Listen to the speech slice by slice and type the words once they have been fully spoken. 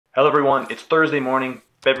Hello everyone, it's Thursday morning,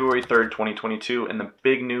 February 3rd, 2022, and the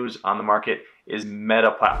big news on the market is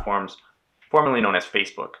Meta Platforms, formerly known as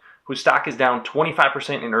Facebook, whose stock is down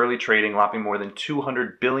 25% in early trading, lopping more than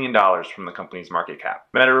 $200 billion from the company's market cap.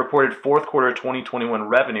 Meta reported fourth quarter 2021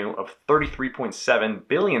 revenue of $33.7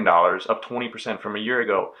 billion, up 20% from a year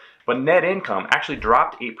ago, but net income actually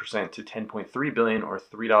dropped 8% to $10.3 billion or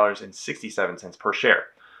 $3.67 per share.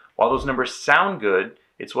 While those numbers sound good,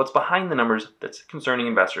 it's what's behind the numbers that's concerning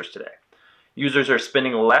investors today. Users are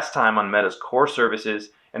spending less time on Meta's core services,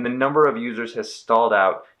 and the number of users has stalled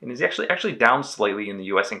out and is actually down slightly in the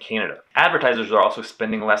US and Canada. Advertisers are also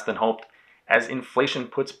spending less than hoped as inflation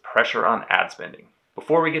puts pressure on ad spending.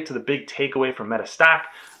 Before we get to the big takeaway from Meta stock,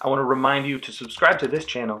 I want to remind you to subscribe to this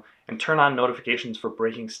channel and turn on notifications for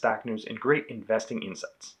breaking stock news and great investing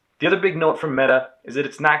insights. The other big note from Meta is that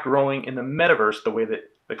it's not growing in the metaverse the way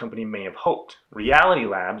that the company may have hoped. Reality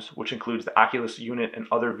Labs, which includes the Oculus unit and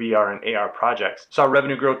other VR and AR projects, saw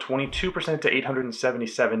revenue grow 22% to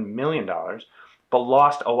 $877 million, but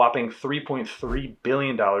lost a whopping $3.3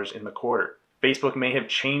 billion in the quarter. Facebook may have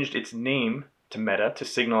changed its name to Meta to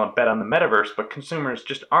signal a bet on the metaverse, but consumers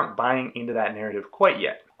just aren't buying into that narrative quite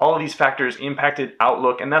yet. All of these factors impacted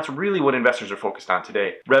outlook, and that's really what investors are focused on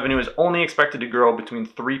today. Revenue is only expected to grow between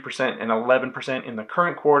 3% and 11% in the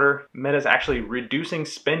current quarter. Meta is actually reducing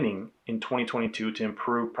spending in 2022 to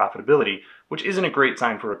improve profitability, which isn't a great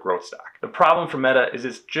sign for a growth stock. The problem for Meta is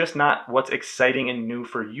it's just not what's exciting and new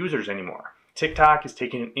for users anymore. TikTok is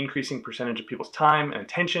taking an increasing percentage of people's time and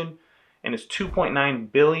attention, and its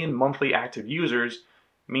 2.9 billion monthly active users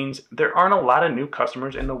means there aren't a lot of new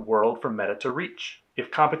customers in the world for Meta to reach.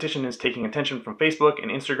 If competition is taking attention from Facebook and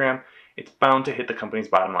Instagram, it's bound to hit the company's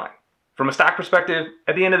bottom line. From a stock perspective,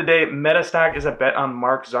 at the end of the day, Meta stock is a bet on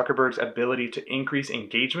Mark Zuckerberg's ability to increase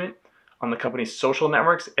engagement on the company's social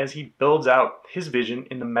networks as he builds out his vision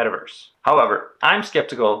in the metaverse. However, I'm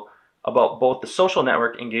skeptical about both the social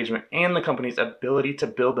network engagement and the company's ability to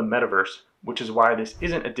build the metaverse, which is why this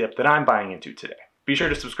isn't a dip that I'm buying into today. Be sure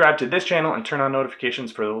to subscribe to this channel and turn on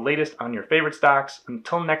notifications for the latest on your favorite stocks.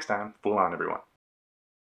 Until next time, fool on everyone.